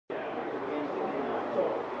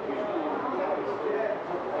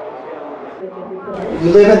We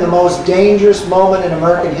live in the most dangerous moment in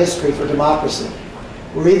American history for democracy.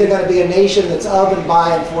 We're either going to be a nation that's of and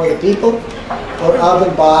by and for the people, or of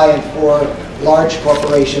and by and for large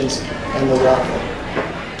corporations and the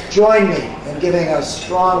wealthy. Join me in giving a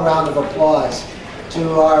strong round of applause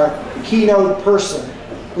to our keynote person.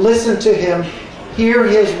 Listen to him, hear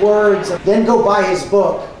his words, then go buy his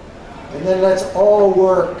book, and then let's all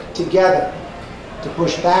work together to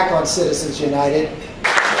push back on Citizens United.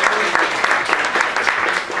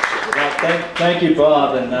 Well, thank you,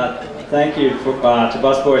 Bob, and thank you to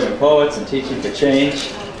Busboys and Poets and Teaching for Change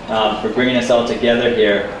for bringing us all together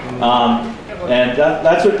here. And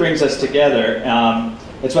that's what brings us together.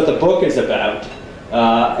 It's what the book is about.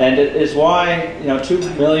 And it is why 2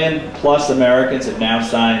 million plus Americans have now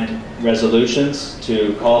signed resolutions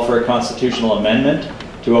to call for a constitutional amendment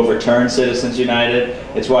to overturn Citizens United.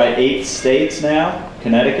 It's why 8 states now,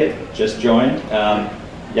 Connecticut just joined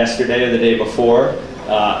yesterday or the day before.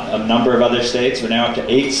 A number of other states. We're now up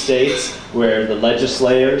to 8 states where the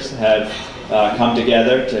legislators have come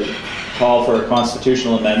together to call for a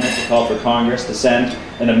constitutional amendment, to call for Congress to send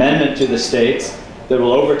an amendment to the states that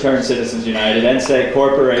will overturn Citizens United and say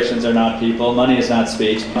corporations are not people, money is not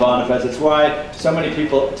speech. It's why so many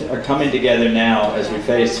people are coming together now as we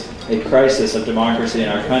face a crisis of democracy in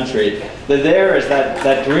our country. That there is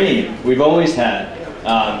that dream we've always had,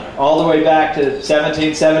 all the way back to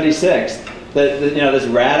 1776. This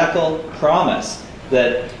radical promise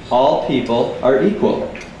that all people are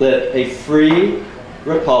equal, that a free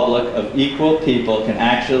republic of equal people can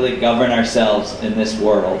actually govern ourselves in this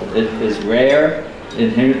world. It is rare in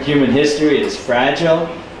human history, it is fragile,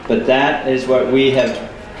 but that is what we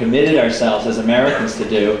have committed ourselves as Americans to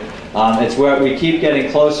do. It's what we keep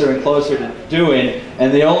getting closer and closer to doing,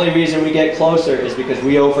 and the only reason we get closer is because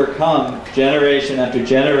we overcome generation after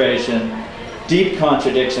generation deep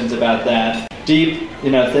contradictions about that, deep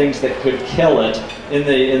things that could kill it.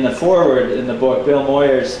 In the foreword in the book, Bill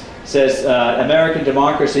Moyers says American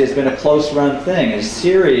democracy has been a close-run thing, a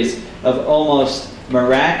series of almost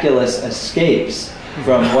miraculous escapes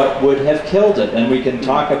from what would have killed it. And we can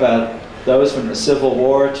talk about those from the Civil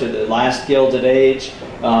War to the last Gilded Age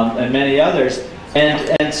and many others.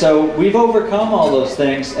 And so we've overcome all those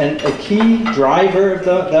things, and a key driver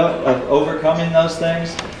of overcoming those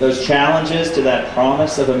things, those challenges to that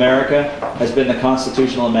promise of America, has been the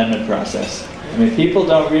constitutional amendment process. I mean, people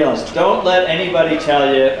don't realize, don't let anybody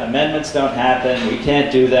tell you amendments don't happen, we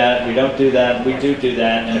can't do that, we don't do that, we do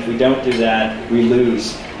that, and if we don't do that, we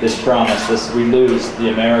lose this promise, we lose the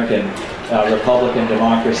American Republican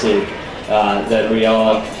democracy that we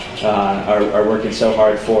all are working so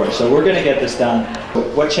hard for. So we're going to get this done.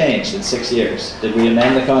 What changed in 6 years? Did we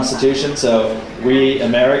amend the Constitution so we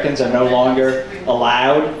Americans are no longer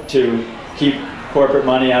allowed to keep corporate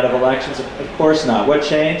money out of elections? Of course not. What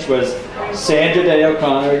changed was Sandra Day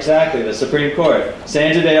O'Connor, exactly, the Supreme Court.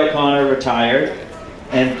 Sandra Day O'Connor retired,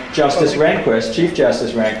 and Justice Rehnquist, Chief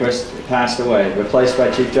Justice Rehnquist, passed away, replaced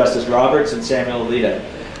by Chief Justice Roberts and Samuel Alito.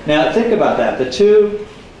 Now think about that. The 2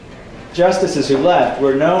 justices who left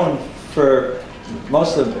were known for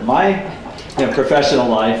most of my professional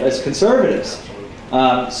life as conservatives.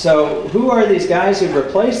 So who are these guys who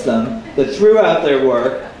replaced them that threw out their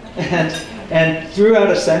work and threw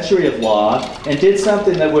out a century of law and did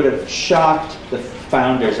something that would have shocked the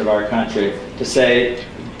founders of our country, to say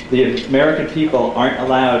the American people aren't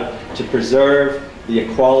allowed to preserve the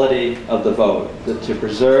equality of the vote, to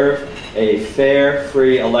preserve a fair,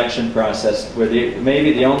 free election process, where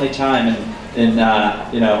maybe the only time in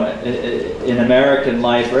American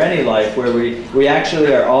life or any life where we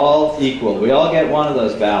actually are all equal. We all get one of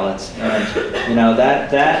those ballots, and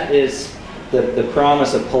that is the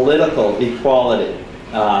promise of political equality.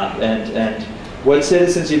 And what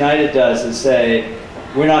Citizens United does is say,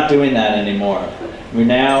 we're not doing that anymore. We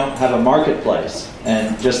now have a marketplace,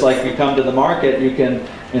 and just like you come to the market, you can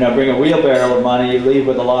bring a wheelbarrow of money, you leave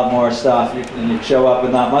with a lot more stuff, and you show up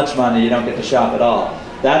with not much money, you don't get to shop at all.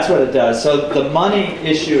 That's what it does. So the money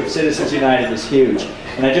issue of Citizens United is huge.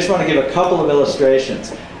 And I just want to give a couple of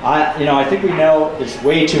illustrations. I think we know there's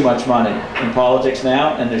way too much money in politics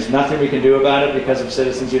now, and there's nothing we can do about it because of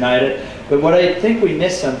Citizens United. But what I think we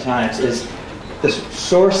miss sometimes is the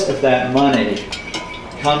source of that money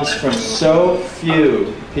comes from so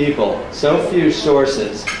few people, so few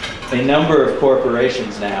sources, a number of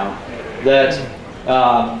corporations now, that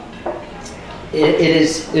it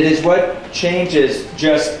is what changes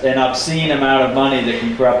just an obscene amount of money that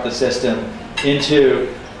can corrupt the system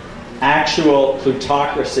into actual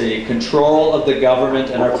plutocracy, control of the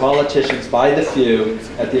government and our politicians by the few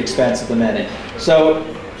at the expense of the many. So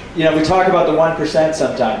you know, we talk about the 1%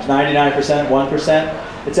 sometimes, 99%,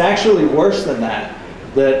 1%. It's actually worse than that.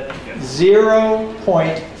 That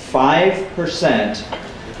 0.5%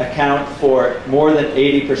 account for more than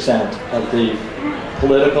 80% of the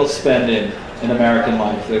political spending in American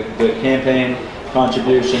life, the campaign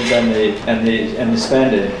contributions and the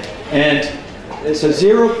spending. And so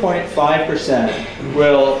 0.5%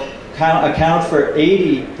 will account for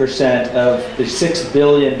 80% of the $6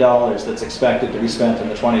 billion that's expected to be spent in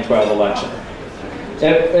the 2012 election.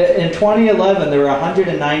 In 2011, there were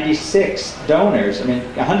 196 donors. I mean,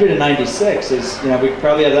 196 is, you know, we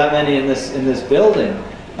probably have that many in this building.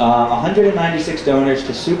 196 donors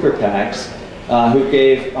to super PACs who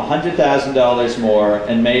gave $100,000 more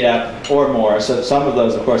and made up, or more, so some of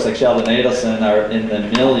those, of course, like Sheldon Adelson, are in the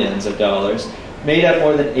millions of dollars, made up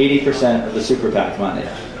more than 80% of the super PAC money.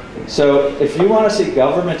 So if you want to see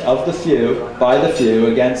government of the few, by the few,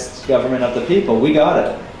 against government of the people, we got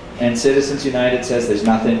it. And Citizens United says there's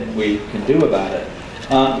nothing we can do about it.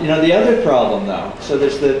 You know, the other problem, though, so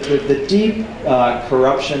there's the deep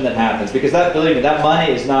corruption that happens, because that, believe me, that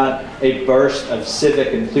money is not a burst of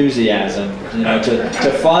civic enthusiasm, you know,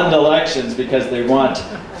 to fund elections because they want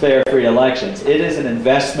fair, free elections. It is an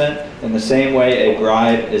investment in the same way a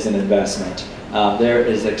bribe is an investment. There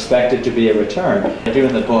is expected to be a return. What I do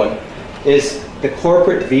in the book is the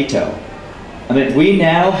corporate veto. I mean, we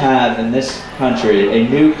now have in this country a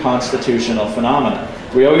new constitutional phenomenon.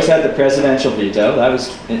 We always had the presidential veto. That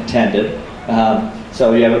was intended.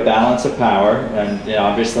 So you have a balance of power, and you know,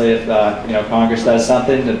 obviously if you know, Congress does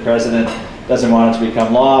something, the president doesn't want it to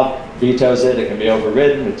become law, vetoes it, it can be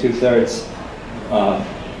overridden with 2/3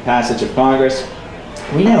 passage of Congress.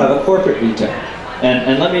 We now have a corporate veto.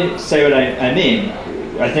 And let me say what I mean.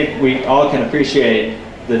 I think we all can appreciate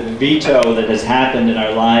the veto that has happened in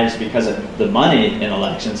our lives because of the money in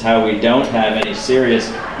elections, how we don't have any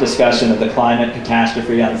serious discussion of the climate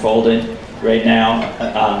catastrophe unfolding right now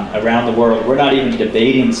around the world. We're not even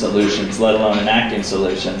debating solutions, let alone enacting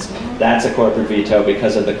solutions. That's a corporate veto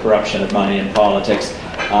because of the corruption of money in politics.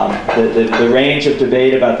 The range of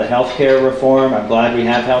debate about the healthcare reform, I'm glad we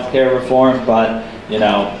have healthcare reform, but you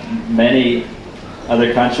know, many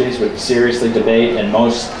other countries would seriously debate, and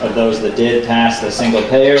most of those that did pass the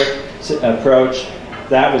single-payer approach,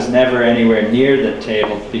 that was never anywhere near the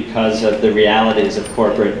table because of the realities of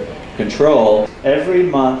corporate control. Every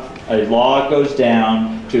month, a law goes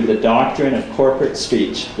down to the doctrine of corporate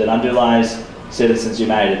speech that underlies Citizens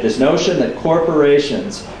United. This notion that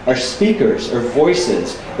corporations are speakers or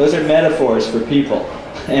voices, those are metaphors for people.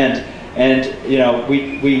 And you know,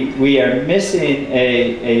 we are missing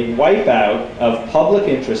a wipeout of public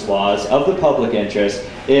interest laws, of the public interest,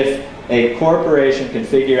 if a corporation can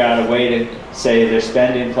figure out a way to say their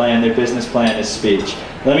spending plan, their business plan is speech.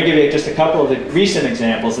 Let me give you just a couple of the recent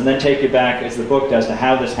examples and then take you back, as the book does, to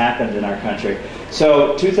how this happened in our country.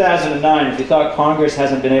 So 2009, if you thought Congress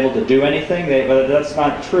hasn't been able to do anything, well, that's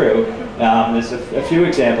not true. There's a few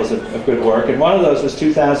examples of good work, and one of those was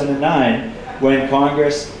 2009 when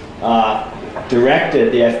Congress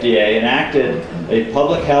directed the FDA, enacted a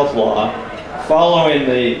public health law following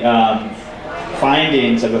the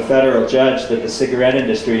findings of a federal judge that the cigarette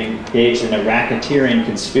industry engaged in a racketeering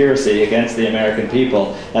conspiracy against the American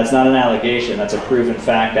people. That's not an allegation, that's a proven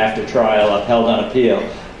fact after trial, upheld on appeal.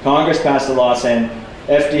 Congress passed a law saying,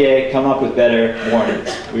 FDA, come up with better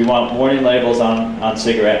warnings. We want warning labels on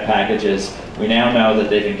cigarette packages. We now know that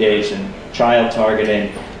they've engaged in child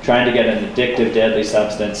targeting, trying to get an addictive, deadly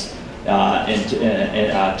substance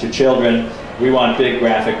to children. We want big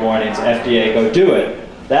graphic warnings. FDA, go do it.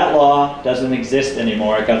 That law doesn't exist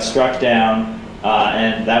anymore. It got struck down,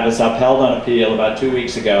 and that was upheld on appeal about 2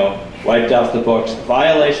 weeks ago, wiped off the books.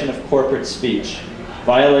 Violation of corporate speech.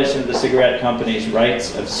 Violation of the cigarette company's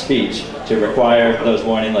rights of speech to require those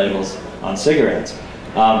warning labels on cigarettes.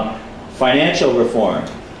 Financial reform.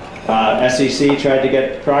 SEC tried to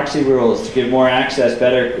get proxy rules to give more access,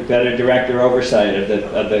 better director oversight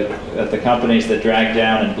of the companies that dragged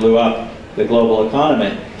down and blew up the global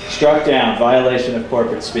economy. Struck down, violation of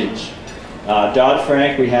corporate speech.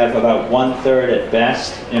 Dodd-Frank, we have about 1/3 at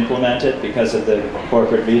best implemented because of the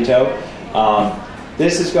corporate veto.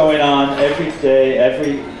 This is going on every day,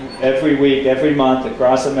 every week, every month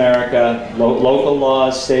across America, local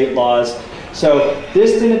laws, state laws. So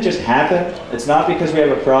this didn't just happen. It's not because we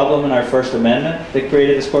have a problem in our First Amendment that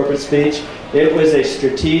created this corporate speech. It was a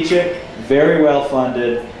strategic, very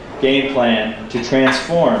well-funded game plan to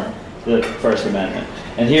transform the First Amendment.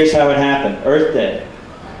 And here's how it happened. Earth Day,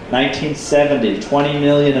 1970, 20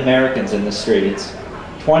 million Americans in the streets.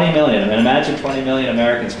 20 million. I mean, imagine 20 million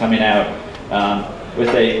Americans coming out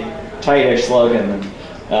with a tighter slogan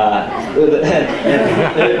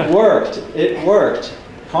And it worked. It worked.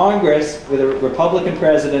 Congress, with a Republican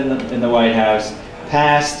president in the White House,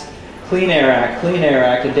 passed Clean Air Act,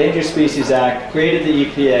 Endangered Species Act, created the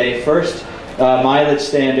EPA, first mileage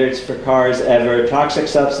standards for cars ever, Toxic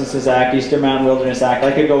Substances Act, Eastern Mountain Wilderness Act.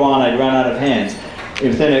 I could go on, I'd run out of hands.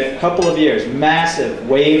 Within a couple of years, massive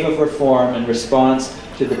wave of reform in response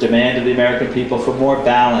to the demand of the American people for more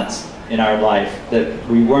balance in our life, that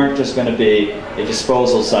we weren't just going to be a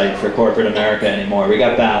disposal site for corporate America anymore. We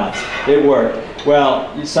got balance. It worked.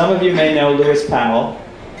 Well, some of you may know Lewis Powell.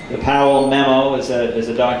 The Powell Memo is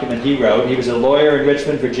a document he wrote. He was a lawyer in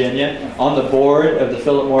Richmond, Virginia, on the board of the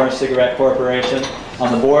Philip Morris Cigarette Corporation,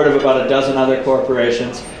 on the board of about a dozen other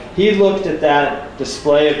corporations. He looked at that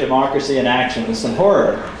display of democracy in action with some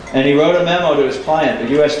horror. And he wrote a memo to his client,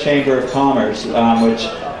 the U.S. Chamber of Commerce,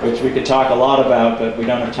 which we could talk a lot about, but we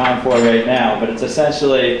don't have time for right now. But it's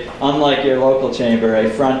essentially, unlike your local chamber, a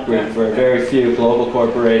front group for very few global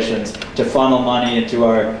corporations to funnel money into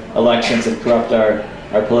our elections and corrupt our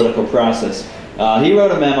political process. He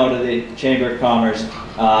wrote a memo to the Chamber of Commerce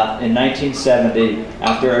in 1970,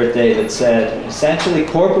 after Earth Day, that said, essentially,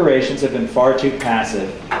 corporations have been far too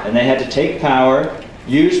passive, and they had to take power,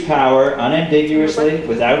 use power unambiguously,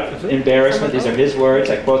 without embarrassment. These are his words.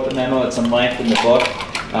 I quote the memo at some length in the book.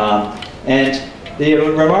 And the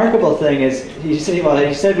remarkable thing is, he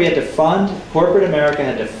said we had to fund, corporate America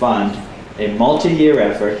had to fund a multi-year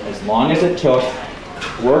effort, as long as it took,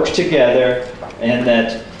 work together, and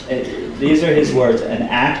that, these are his words, an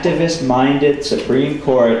activist-minded Supreme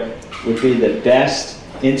Court would be the best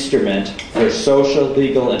instrument for social,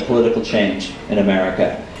 legal, and political change in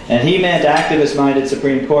America. And he meant activist-minded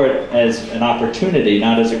Supreme Court as an opportunity,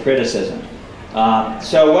 not as a criticism.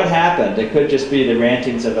 So what happened? It could just be the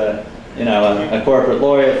rantings of a corporate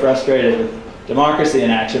lawyer frustrated with democracy in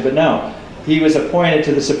action, but no. He was appointed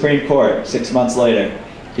to the Supreme Court 6 months later.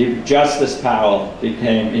 Justice Powell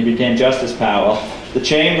became Justice Powell. The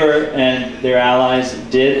Chamber and their allies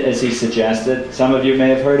did as he suggested. Some of you may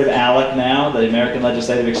have heard of ALEC now. The American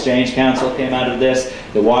Legislative Exchange Council came out of this.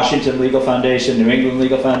 The Washington Legal Foundation, New England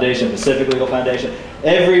Legal Foundation, Pacific Legal Foundation.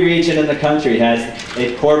 Every region in the country has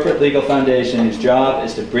a corporate legal foundation whose job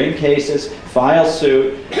is to bring cases, file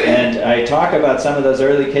suit, and I talk about some of those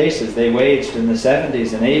early cases they waged in the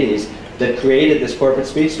 70s and 80s that created this corporate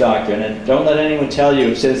speech doctrine. And don't let anyone tell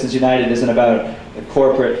you Citizens United isn't about a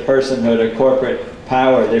corporate personhood or corporate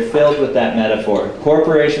power. They're filled with that metaphor.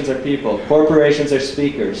 Corporations are people. Corporations are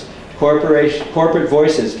speakers. Corporate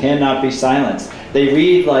voices cannot be silenced. They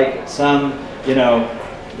read like some,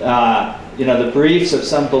 the briefs of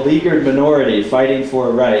some beleaguered minority fighting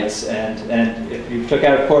for rights. And if you took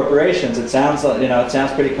out corporations, it sounds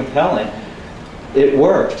pretty compelling. It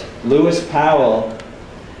worked. Lewis Powell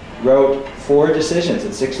wrote 4 decisions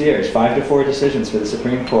in 6 years, 5-4 decisions for the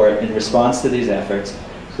Supreme Court in response to these efforts,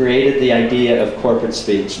 created the idea of corporate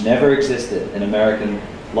speech. Never existed in American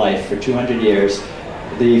life for 200 years.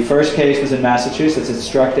 The first case was in Massachusetts. It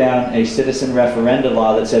struck down a citizen referenda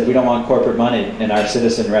law that said we don't want corporate money in our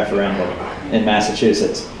citizen referendum in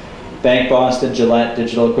Massachusetts. Bank Boston, Gillette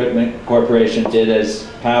Digital Equipment Corporation did as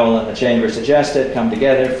Powell and the Chamber suggested, come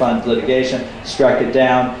together, fund litigation, struck it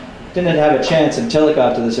down. Didn't have a chance until it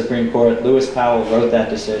got to the Supreme Court. Lewis Powell wrote that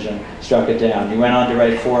decision, struck it down. He went on to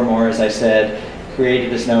write 4 more, as I said, created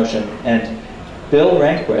this notion. And Bill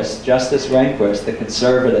Rehnquist, Justice Rehnquist, the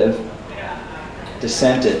conservative,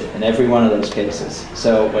 dissented in every one of those cases.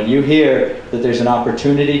 So when you hear that there's an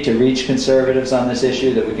opportunity to reach conservatives on this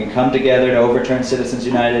issue, that we can come together to overturn Citizens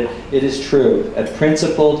United, it is true. A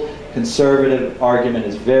principled conservative argument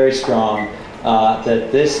is very strong.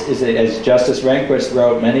 That this is, as Justice Rehnquist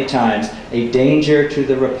wrote many times, a danger to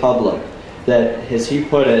the republic. That, as he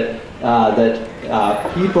put it,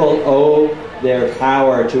 that people owe their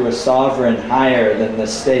power to a sovereign higher than the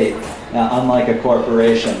state, unlike a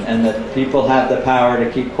corporation, and that people have the power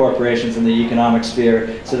to keep corporations in the economic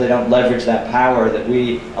sphere so they don't leverage that power that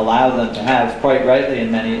we allow them to have, quite rightly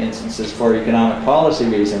in many instances, for economic policy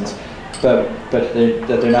reasons, but that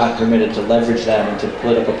they're not permitted to leverage that into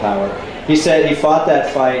political power. He said he fought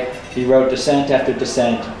that fight. He wrote dissent after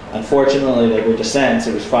dissent. Unfortunately, they were dissents.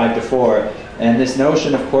 It was 5-4. And this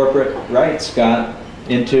notion of corporate rights got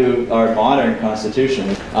into our modern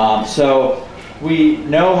Constitution. So we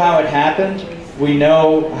know how it happened. We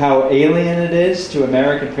know how alien it is to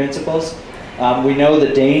American principles. We know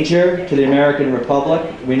the danger to the American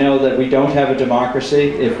Republic. We know that we don't have a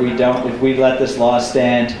democracy if we let this law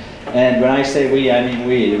stand. And when I say we, I mean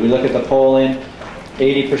we. If we look at the polling,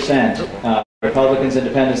 80%. Republicans,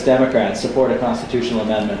 Independents, Democrats support a constitutional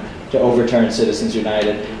amendment. to overturn Citizens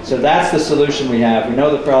United. So that's the solution we have. We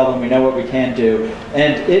know the problem, we know what we can do,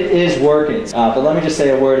 and it is working. But let me just say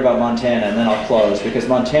a word about Montana, and then I'll close, because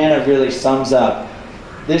Montana really sums up,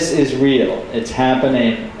 this is real, it's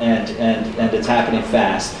happening, and it's happening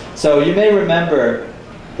fast. So you may remember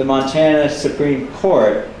the Montana Supreme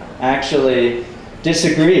Court actually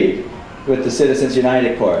disagreed with the Citizens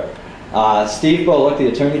United Court. Steve Bullock, the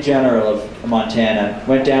Attorney General of Montana,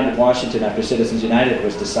 went down to Washington after Citizens United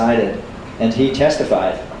was decided, and he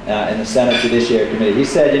testified in the Senate Judiciary Committee. He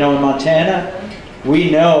said, you know, in Montana,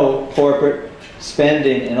 we know corporate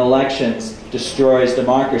spending in elections destroys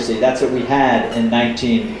democracy. That's what we had in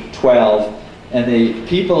 1912, and the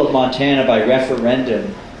people of Montana, by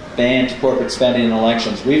referendum, banned corporate spending in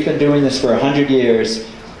elections. We've been doing this for 100 years.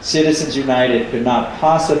 Citizens United could not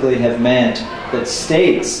possibly have meant that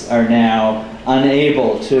states are now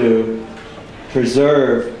unable to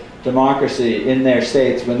preserve democracy in their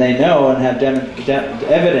states when they know and have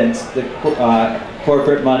evidence that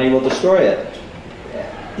corporate money will destroy it.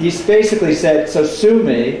 He basically said, so sue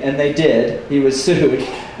me, and they did. He was sued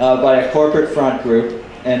by a corporate front group,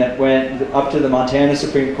 and it went up to the Montana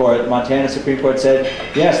Supreme Court. The Montana Supreme Court said,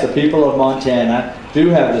 yes, the people of Montana do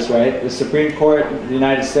have this right. The Supreme Court of the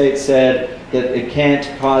United States said that it can't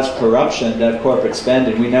cause corruption to have corporate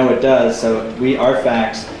spending. We know it does, so our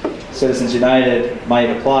facts, Citizens United might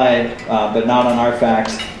apply, but not on our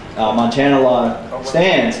facts. Montana law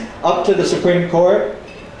stands. Up to the Supreme Court,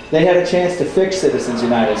 they had a chance to fix Citizens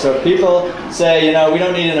United. So if people say, you know, we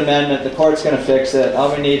don't need an amendment, the court's going to fix it,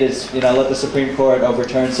 all we need is, you know, let the Supreme Court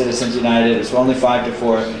overturn Citizens United, it's only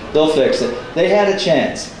 5-4, they'll fix it. They had a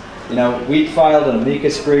chance. You know, we filed an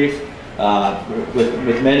amicus brief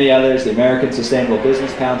with many others, the American Sustainable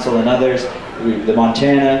Business Council and others. The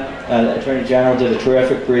Montana Attorney General did a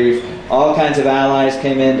terrific brief. All kinds of allies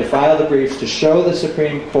came in to file the briefs to show the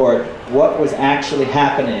Supreme Court what was actually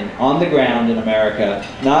happening on the ground in America,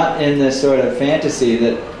 not in this sort of fantasy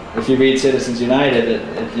that, if you read Citizens United,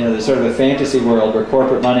 you know, there's sort of a fantasy world where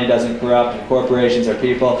corporate money doesn't corrupt and corporations are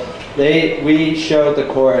people. We showed the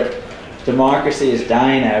court, democracy is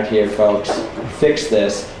dying out here, folks. Fix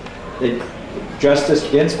this. Justice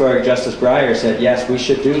Ginsburg, Justice Breyer said, yes, we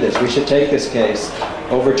should do this. We should take this case,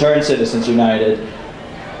 overturn Citizens United.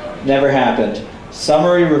 Never happened.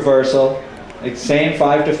 Summary reversal, same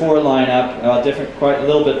 5-4 lineup, different, quite a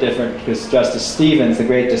little bit different because Justice Stevens, the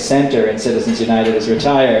great dissenter in Citizens United, is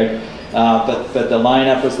retired. But the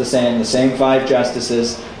lineup was the same 5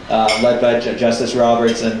 justices, led by Justice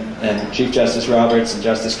Roberts and Chief Justice Roberts and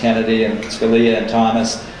Justice Kennedy and Scalia and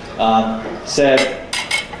Thomas, said,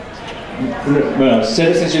 no,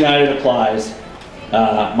 Citizens United applies.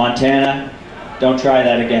 Montana, don't try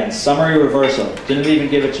that again. Summary reversal. Didn't even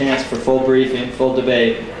give a chance for full briefing, full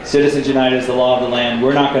debate. Citizens United is the law of the land.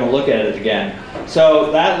 We're not going to look at it again.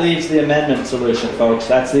 So that leaves the amendment solution, folks.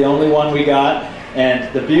 That's the only one we got.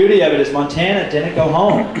 And the beauty of it is Montana didn't go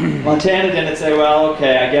home. Montana didn't say, well,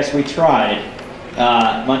 okay, I guess we tried.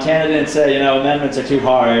 Montana didn't say, you know, amendments are too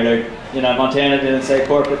hard. Or, you know, Montana didn't say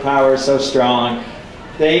corporate power is so strong.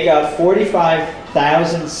 They got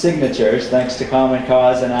 45,000 signatures, thanks to Common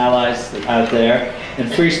Cause and allies out there.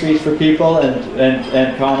 And Free Speech for People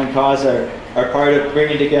and Common Cause are part of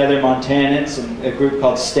bringing together Montanans, a group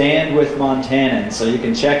called Stand With Montanans. So you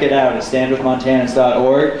can check it out at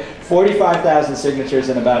standwithmontanans.org. 45,000 signatures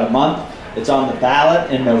in about a month. It's on the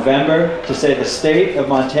ballot in November to say the state of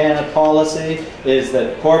Montana policy is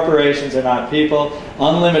that corporations are not people.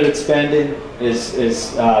 Unlimited spending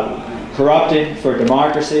is corrupting for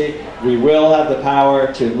democracy. We will have the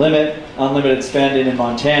power to limit unlimited spending in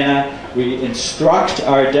Montana. We instruct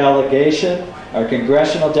our delegation, our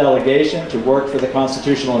congressional delegation, to work for the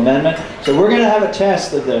constitutional amendment. So we're going to have a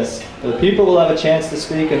test of this. The people will have a chance to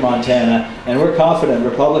speak in Montana, and we're confident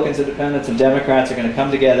Republicans, Independents, and Democrats are going to come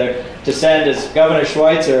together to send, as Governor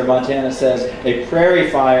Schweitzer of Montana says, a prairie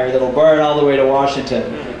fire that'll burn all the way to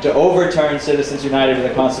Washington to overturn Citizens United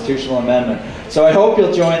with a constitutional amendment. So I hope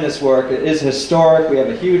you'll join this work. It is historic. We have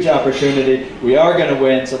a huge opportunity. We are going to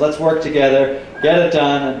win, so let's work together, get it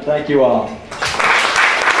done, and thank you all.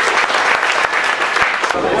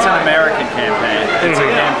 It's an American campaign. It's a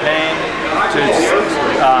campaign to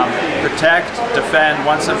protect, defend,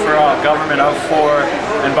 once and for all, government of, for,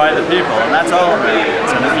 and by the people. And that's all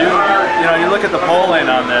Americans. And if you you look at the polling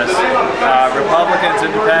on this, Republicans,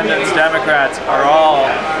 Independents, Democrats are all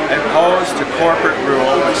opposed to corporate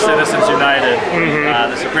rule, which Citizens United,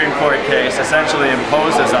 the Supreme Court case, essentially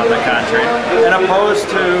imposes on the country, and opposed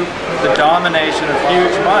to the domination of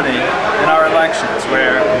huge money in our elections,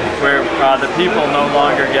 where the people no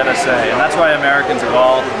longer get a say. And that's why Americans of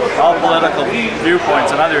all political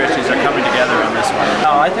viewpoints and other issues are coming together on this one.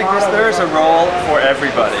 No, I think there is a role for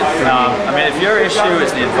everybody. I mean, if your issue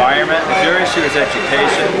is the environment, if your issue is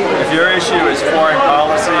education, if your issue is foreign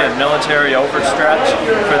policy and military overstretch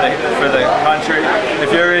for the country,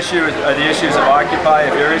 if your issue are the issues of Occupy,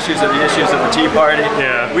 if your issues are the issues of the Tea Party,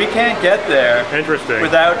 we can't get there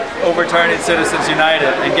without overturning Citizens United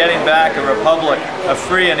and getting back a republic of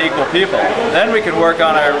free and equal people. Then we can work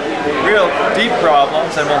on our real deep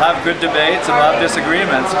problems, and we'll have good debates and we'll have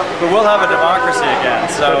disagreements, but we'll have a democracy again.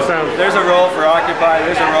 So there's a role for Occupy,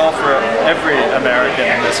 there's a role for every American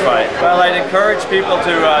in this fight. Well, I'd encourage people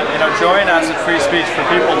to join us at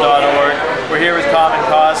freespeechforpeople.org. We're here with Common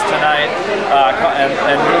Cause tonight,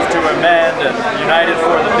 and Move to Amend, and United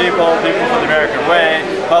for the People, People for the American Way,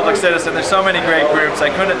 Public Citizen. There's so many great groups,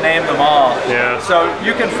 I couldn't name them all. So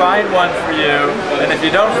you can find one for you, and if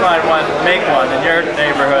you don't find one, make one in your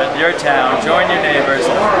neighborhood, your town. Join your neighbors,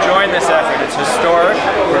 join this effort. It's historic,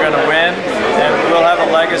 we're going to win, and we'll have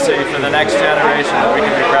a legacy for the next generation that we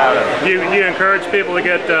can be proud of. You encourage people to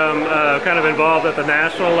get kind of involved at the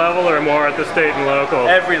national level, or more at the state and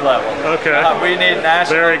local? Every level. Okay. We need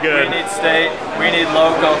national, very good. We need state, we need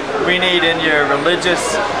local, we need in your religious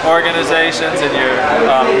organizations, in your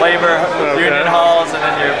labor union halls, and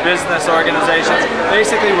in your business organizations.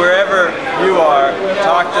 Basically, wherever you are,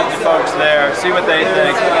 talk to the folks there, see what they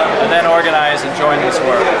think, and then organize and join this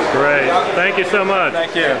work. Great. Thank you so much.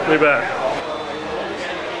 Thank you. Be back.